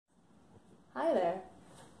Hi there.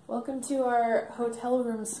 Welcome to our hotel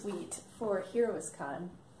room suite for HeroesCon.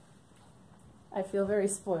 I feel very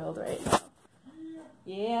spoiled right now.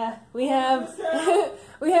 Yeah, we have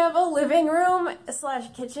we have a living room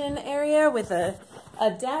 / kitchen area with a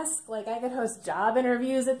desk. Like, I could host job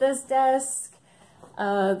interviews at this desk.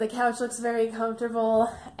 The couch looks very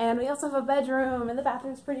comfortable, and we also have a bedroom, and the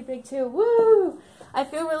bathroom's pretty big too. Woo! I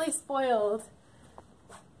feel really spoiled.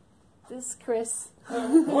 This is Chris.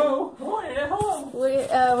 Hello. Hello.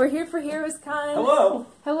 We're here for HeroesCon. Hello.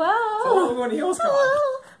 Hello. Hello, we're going to HeroesCon.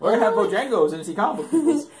 Hello. We're going to have Bojangles and see comic book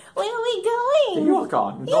people. Where are we going?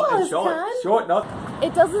 HeroesCon. HeroesCon? Short, not.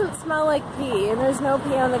 It doesn't smell like pee, and there's no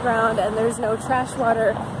pee on the ground, and there's no trash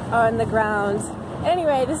water on the ground.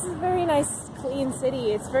 Anyway, this is a very nice, clean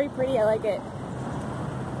city. It's very pretty. I like it.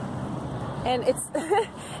 And it's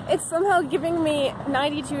it's somehow giving me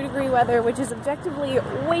 92-degree weather, which is objectively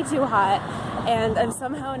way too hot, and I'm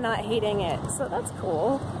somehow not hating it. So that's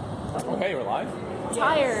cool. Oh, hey, we're live.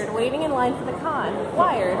 Tired, waiting in line for the con.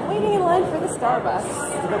 Wired, waiting in line for the Starbucks.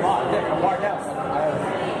 It's a good lot. Yeah, I'm wired out. I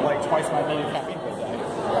have like twice my daily caffeine per day.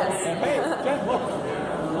 Yes. And hey, Jen, look.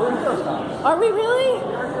 We're in HeroesCon. Are we really?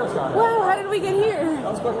 We're in HeroesCon. Wow, how did we get here?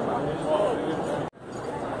 That was quick.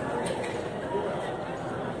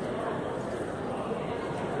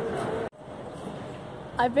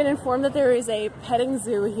 I've been informed that there is a petting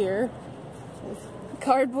zoo here.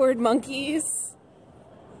 Cardboard monkeys.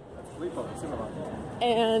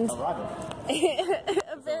 And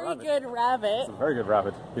a very good rabbit. It's a very good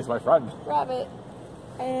rabbit. He's my friend. Rabbit.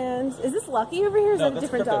 And is this Lucky over here? Or is that a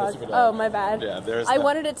different dog? Dog? Oh, my bad. Yeah, there's. I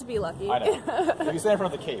wanted it to be Lucky. I know. If you stand in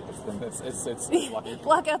front of the cape, it's Lucky.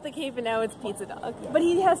 Block out the cape and now it's Pizza Dog. Yeah. But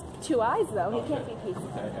he has 2 eyes though. He can't be Pizza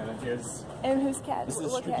Dog. Okay, and then here's. And whose cat? This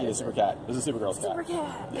is What Streaky, cat the is super it? cat. This is Supergirl's cat. Super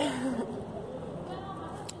cat. Yeah.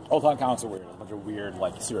 Old Town comics are weird. A bunch of weird,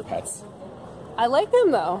 like, super pets. I like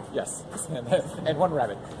them though. Yes. And one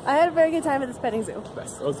rabbit. I had a very good time at this petting zoo.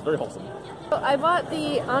 Yes. It was very wholesome. I bought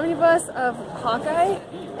the omnibus of Hawkeye,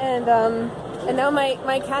 and now my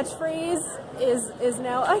catchphrase is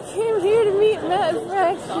now, I came here to meet Matt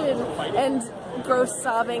Fraction, and gross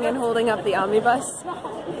sobbing and holding up the omnibus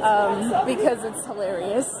because it's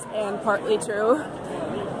hilarious and partly true.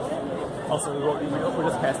 Also, we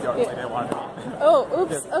just passed the artist. I didn't want to. Oh,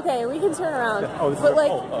 oops. Okay, we can turn around. Oh, this but is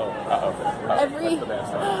like okay.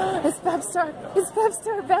 it's Babstar. It's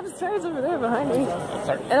Babstar. Babstar is over there behind me.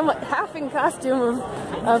 And I'm like half in costume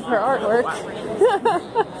of her artwork.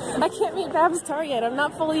 I can't meet Babstar yet. I'm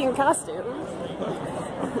not fully in costume.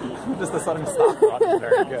 Just the sudden stop shot is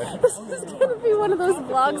very good. This is gonna be one of those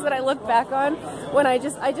vlogs that I look back on when I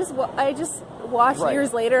just watch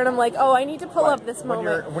years later, and I'm like, oh, I need to pull up this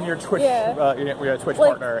moment. When you're Twitch, you're a Twitch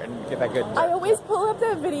Like, partner, and get that good. I always pull up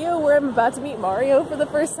that video where I'm about to meet Mario for the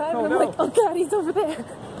first time, and I'm like, oh god, he's over there.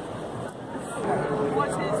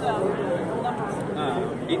 What's his number?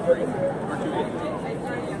 83 or 28.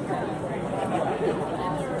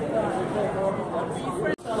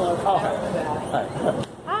 Oh, hi.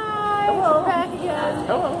 Hi, we're back again.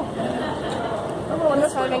 Hello.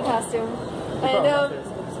 This time in costume. And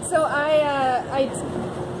so I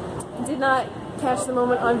did not catch the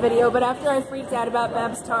moment on video, but after I freaked out about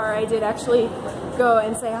Babstar, I did actually go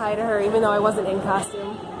and say hi to her, even though I wasn't in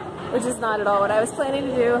costume, which is not at all what I was planning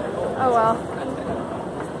to do. Oh well.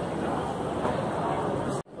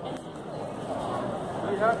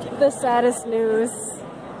 The saddest news.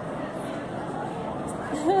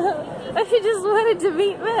 I just wanted to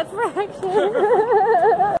meet Matt Fraction.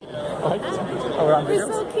 You're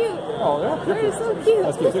so cute. Oh, yeah. You're so cute.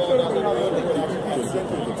 That's cute.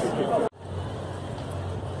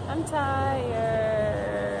 I'm tired.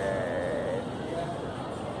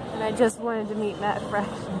 And I just wanted to meet Matt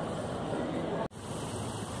Fraction.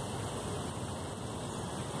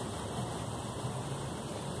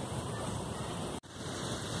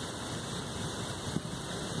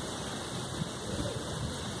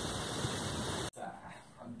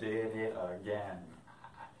 Did it again.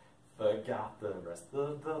 Forgot the rest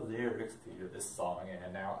of the lyrics to this song,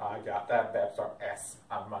 and now I got that Babstar S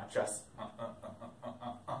on my chest.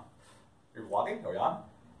 You're vlogging? Are you on?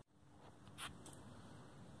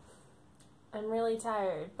 I'm really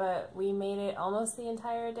tired, but we made it almost the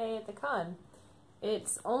entire day at the con.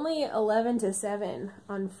 It's only 11 to 7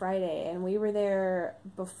 on Friday, and we were there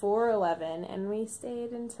before 11, and we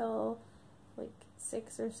stayed until like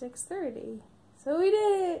 6 or 6:30. So we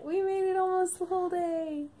did it! We made it almost the whole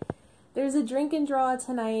day! There's a drink and draw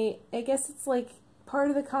tonight. I guess it's like part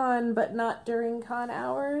of the con, but not during con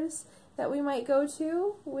hours, that we might go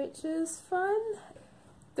to, which is fun.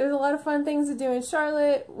 there's a lot of fun things to do in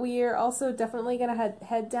Charlotte. We are also definitely going to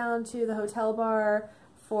head down to the hotel bar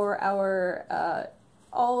for our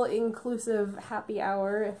all-inclusive happy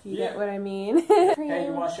hour, if you get what I mean. Hey,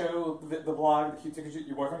 you want to show the vlog, the cute tickets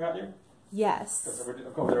your boyfriend got you? Yes. We're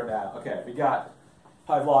over there now. Okay, we got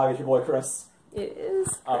hi vlog. It's your boy Chris. It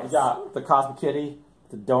is. We got the Cosmic Kitty,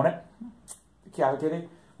 the donut, the Cosmic Kitty.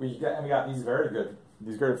 We got these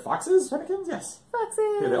these good foxes, Rennikins? Yes.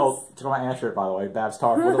 Foxes. Here, check out my ass shirt, by the way. Babs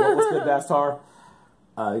Tar. What's good, Babs Tar?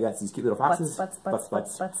 We got these cute little foxes. Foxes.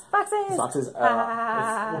 Foxes.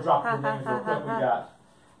 We'll drop the names real quick. We got,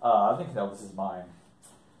 I think this is mine.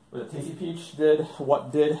 Was it Tasty Peach did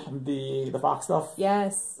the fox stuff?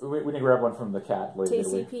 Yes. We didn't grab one from the cat lady.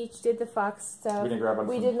 Tasty Peach did the fox stuff. We didn't grab one.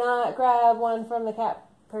 We did not grab one from the cat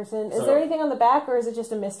person. Is there anything on the back, or is it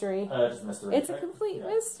just a mystery? Just a mystery. It's a complete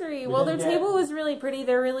mystery. Well, their table was really pretty.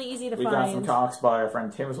 They're really easy to find. We got some comics by our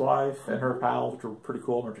friend Tim's wife and her pal, which were pretty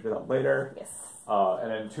cool. We'll check it out later. Yes.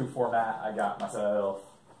 And then 2 format, I got myself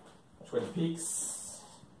Twin Peaks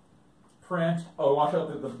print. Oh, we want to show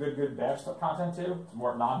the good Babs content too. Some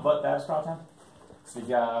more non-butt Babs content. So we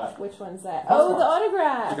got. Which one's that? Oh, the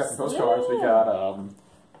autographs. We got some postcards. Yeah. We got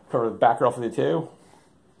cover the Batgirl for the 2.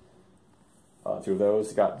 2 of those.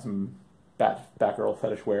 We got some Batgirl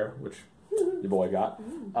fetish wear, which your boy got.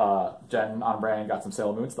 Jen on brand got some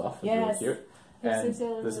Sailor Moon stuff. Yes. Really cute. And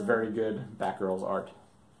this is very good Batgirl's art.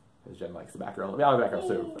 Because Jen likes the Batgirl. I like Batgirls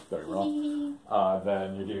too, very well.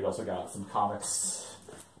 Then your dude also got some comics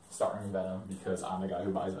starring Venom, because I'm the guy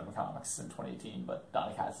who buys Venom comics in 2018, but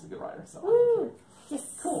Donny Cates is a good writer, so. Woo! Yes.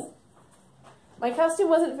 Cool. My costume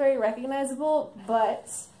wasn't very recognizable,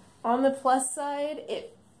 but on the plus side,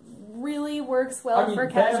 it really works well for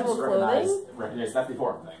casual clothing. Yes, that's the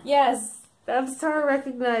important thing. Yes. Babs Tar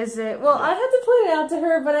recognized it. Well, I had to point it out to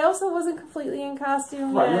her, but I also wasn't completely in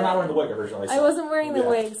costume Right, yet. you're not wearing the wig originally. So. I wasn't wearing the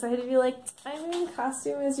wig, so I had to be like, I'm in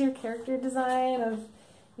costume as your character design of,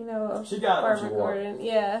 she got Barbara Gordon.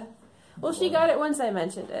 Yeah. Well, she got it once I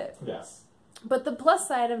mentioned it. Yes. But the plus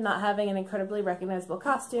side of not having an incredibly recognizable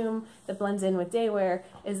costume that blends in with day wear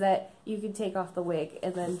is that you can take off the wig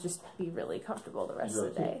and then just be really comfortable the rest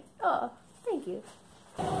of the day. Oh, thank you.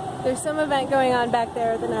 There's some event going on back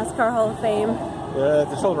there at the NASCAR Hall of Fame.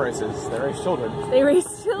 The children races. They race children. They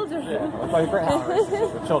race children. Yeah, like Greyhound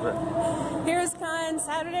races with children. HeroesCon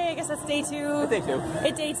Saturday. I guess that's day 2. Day 2.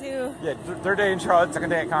 It's day 2. Yeah, 3rd day in Charlotte, 2nd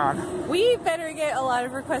day at con. We better get a lot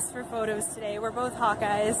of requests for photos today. We're both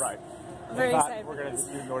Hawkeyes. Right. Very excited. We're going to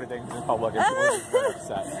do naughty things in public and people are very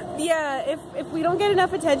upset. Yeah, if we don't get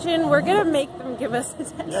enough attention, we're going to make them give us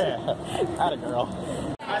attention. Yeah, atta girl.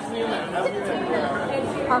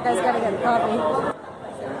 Hawkeye's got to get coffee.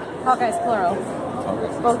 Hawkeyes plural.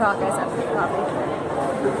 Both Hawkeyes have to get coffee.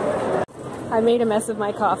 I made a mess of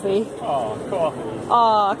my coffee. Oh, coffee.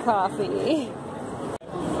 Aw, coffee.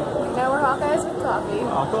 Now we're Hawkeyes with coffee.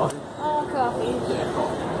 Oh, coffee. Oh, coffee.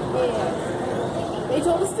 Yeah. They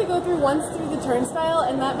told us to go once through the turnstile,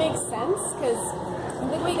 and that makes sense, because I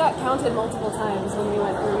think we got counted multiple times when we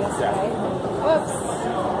went through yesterday. Whoops.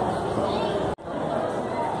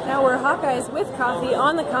 Now we're Hawkeyes with coffee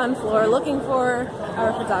on the con floor looking for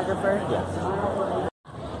our photographer. Yes.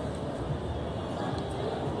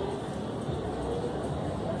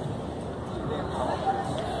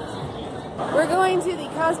 We're going to the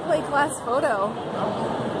cosplay class photo.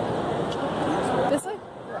 This way?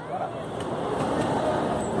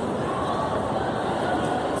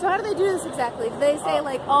 So how do they do this exactly? Do they say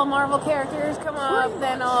like all Marvel characters come up,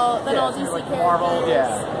 then all DC like characters? Marvel,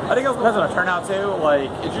 yeah. I think it depends on the turnout too. Like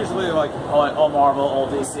it's usually like all Marvel, all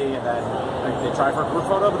DC, and then like, they try for a group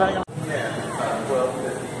photo depending on. Yeah,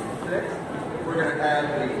 12:56. We're gonna have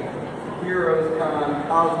the HeroesCon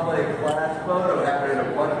cosplay class photo happening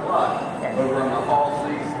at 1 o'clock over on the Hall C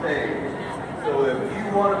stage. So if you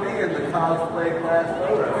want to be in the cosplay class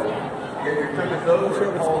photo, get your tickets over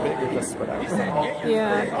at Hall C.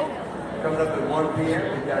 Yeah. Coming up at 1 p.m.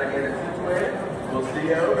 We gotta get it situated. We'll see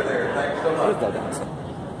you over there. Thanks so much.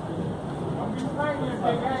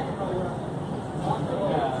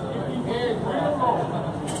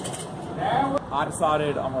 I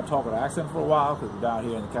decided I'm going to talk with an accent for a while because we're down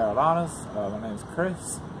here in the Carolinas. My name's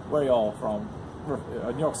Chris. Where y'all from?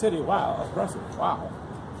 New York City? Wow, that's impressive. Wow.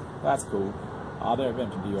 That's cool. I've never been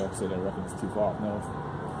to New York City. I reckon it's too far up north.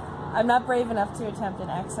 I'm not brave enough to attempt an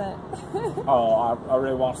accent. Oh, I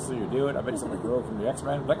really want to see you do it. I bet it's like a girl from the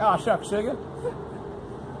X-Men. Like, oh, shucks, sugar.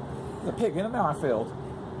 There's a pig in it now. I failed.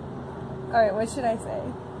 Alright, what should I say?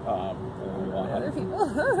 Other people.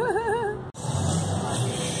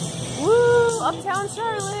 Woo! Uptown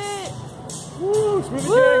Charlotte! Woo! Smoothie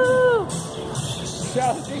Woo! King!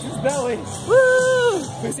 Shout out to Jason's Deli! Woo!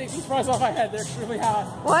 Please take these fries off my head. They're extremely hot.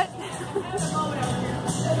 What?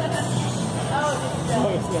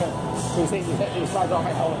 Please take these fries off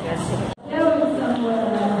my helmet. They're extremely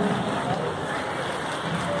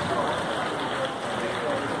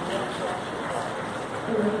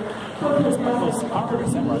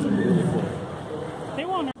They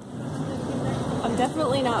won't. I'm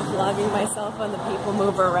definitely not vlogging myself on the People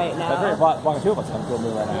Mover right now. That's very vlogging two of us on the People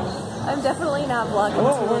Mover right now. I'm definitely not vlogging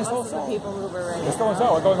Hello, two we're of in us on the People Mover right We're still in now.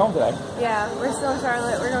 Seoul. We're going home today. Yeah, we're still in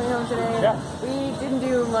Charlotte. We're going home today. Yeah. We didn't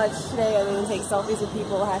do much today other than take selfies with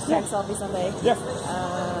people. Hashtag Selfie Sunday. Yes.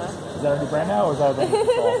 Is that a new brand now, or is that a brand?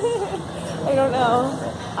 I don't know.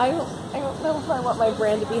 I don't know if I want my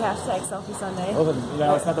brand to be hashtag Selfie Sunday. Well, then,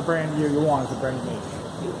 it's not the brand you want, it's the brand you need.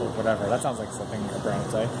 Or whatever. That sounds like something a brand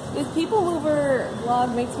would say. This People Mover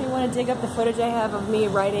vlog makes me want to dig up the footage I have of me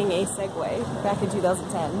riding a Segway back in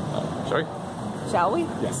 2010. Sorry? Shall we?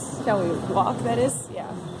 Yes. Shall we walk, that is? Yeah.